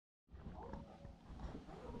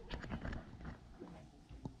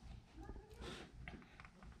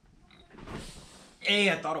Hey,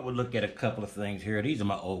 I thought I would look at a couple of things here. These are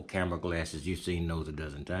my old camera glasses. You've seen those a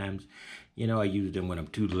dozen times. You know, I use them when I'm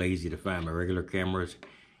too lazy to find my regular cameras.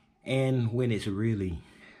 And when it's really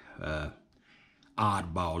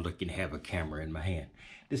oddball looking to have a camera in my hand.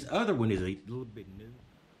 This other one is a little bit new.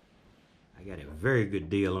 I got a very good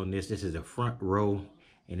deal on this. This is a Frontrow,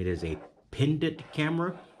 and it is a pendant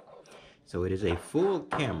camera. So it is a full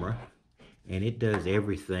camera, and it does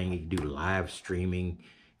everything. You can do live streaming,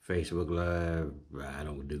 Facebook Live. I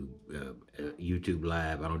don't do YouTube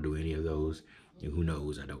Live. I don't do any of those. And who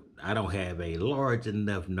knows? I don't have a large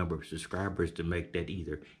enough number of subscribers to make that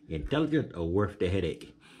either intelligent or worth the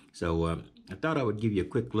headache. So I thought I would give you a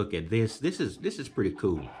quick look at this. This is pretty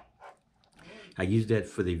cool. I used that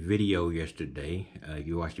for the video yesterday.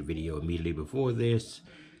 You watched the video immediately before this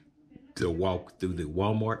to walk through the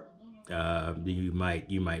Walmart. You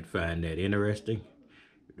might find that interesting.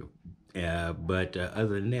 But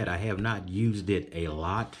other than that, I have not used it a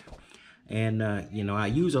lot. And, you know, I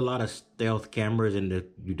use a lot of stealth cameras, and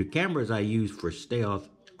the cameras I use for stealth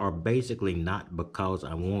are basically not because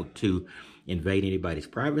I want to invade anybody's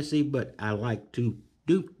privacy, but I like to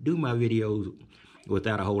do my videos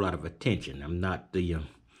without a whole lot of attention. I'm not the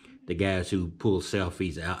guys who pull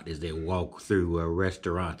selfies out as they walk through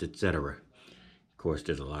restaurants, etc. Of course,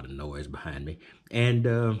 there's a lot of noise behind me.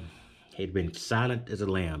 And had been silent as a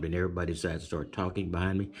lamb, and everybody decided to start talking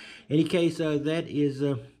behind me. In any case,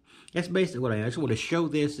 that's basically what I am. I just want to show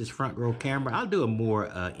this Frontrow camera. I'll do a more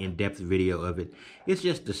in-depth video of it. It's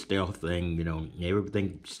just the stealth thing, you know.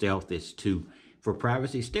 Everything stealth is for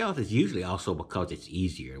privacy. Stealth is usually also because it's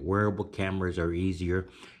easier. Wearable cameras are easier.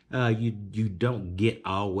 You don't get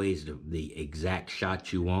always the exact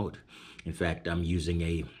shot you want. In fact, I'm using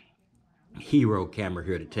a Hero camera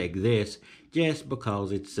here to take this just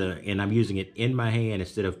because it's and I'm using it in my hand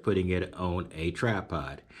instead of putting it on a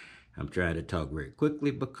tripod. I'm trying to talk very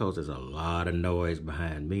quickly because there's a lot of noise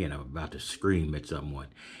behind me and I'm about to scream at someone.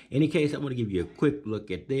 In any case, I'm going to give you a quick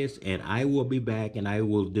look at this, and I will be back and I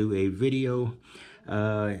will do a video,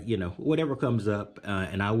 you know, whatever comes up,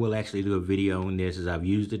 and I will actually do a video on this as I've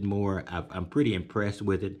used it more. I'm pretty impressed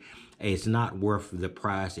with it. It's not worth the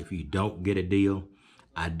price if you don't get a deal.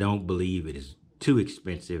 I don't believe it is too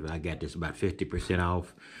expensive. I got this about 50%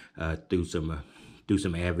 off through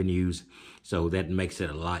some avenues, so that makes it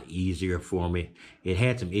a lot easier for me. It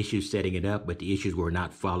had some issues setting it up, but the issues were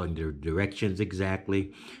not following the directions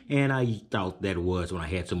exactly, and I thought that was when I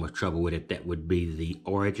had so much trouble with it, that would be the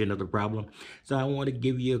origin of the problem. So I want to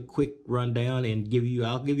give you a quick rundown and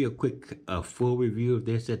I'll give you a quick full review of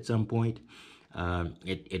this at some point.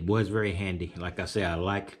 It was very handy. Like I say, I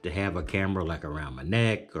like to have a camera like around my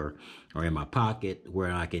neck or in my pocket where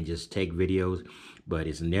I can just take videos, but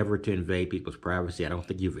it's never to invade people's privacy. I don't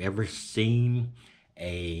think you've ever seen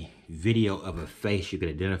a video of a face you can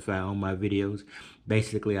identify on my videos.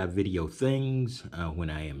 Basically, I video things when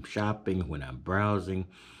I am shopping, when I'm browsing,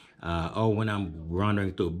 or when I'm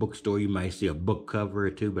wandering through a bookstore. You might see a book cover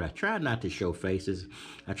or two, but I try not to show faces.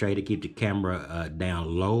 I try to keep the camera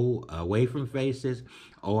down low, away from faces,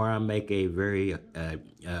 or I make a very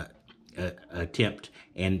attempt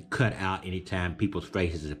and cut out anytime people's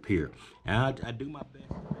faces appear. Now, I do my best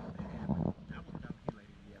to make that happen. I will talk to you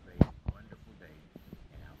later. You have a wonderful day,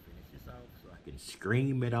 and I'll finish this off so I can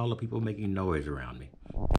scream at all the people making noise around me.